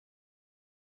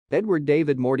Edward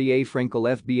David Mortier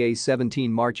Fraenkel FBA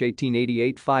 17 March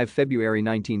 1888 5 February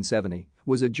 1970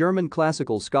 was a German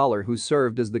classical scholar who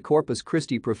served as the Corpus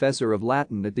Christi Professor of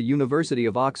Latin at the University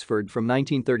of Oxford from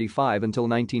 1935 until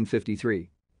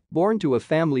 1953. Born to a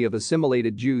family of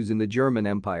assimilated Jews in the German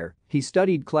Empire, he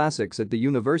studied classics at the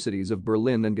universities of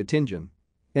Berlin and Göttingen.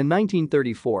 In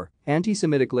 1934,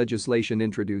 antisemitic legislation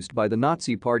introduced by the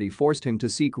Nazi Party forced him to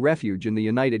seek refuge in the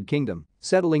United Kingdom,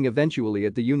 settling eventually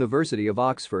at the University of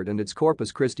Oxford and its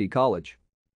Corpus Christi College.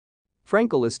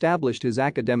 Fraenkel established his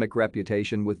academic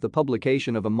reputation with the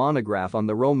publication of a monograph on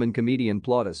the Roman comedian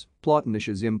Plautus,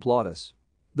 Platonisches im Plautus.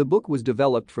 The book was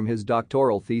developed from his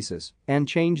doctoral thesis and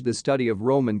changed the study of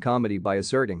Roman comedy by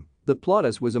asserting that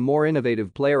Plautus was a more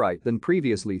innovative playwright than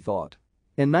previously thought.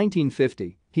 In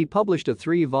 1950, he published a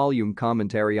 3-volume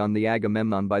commentary on the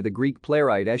Agamemnon by the Greek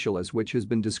playwright Aeschylus, which has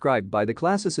been described by the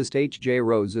classicist H. J.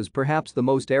 Rose as perhaps the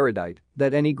most erudite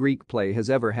that any Greek play has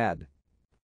ever had.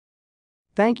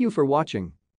 Thank you for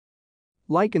watching.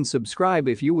 Like and subscribe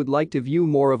if you would like to view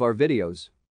more of our videos.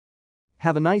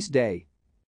 Have a nice day.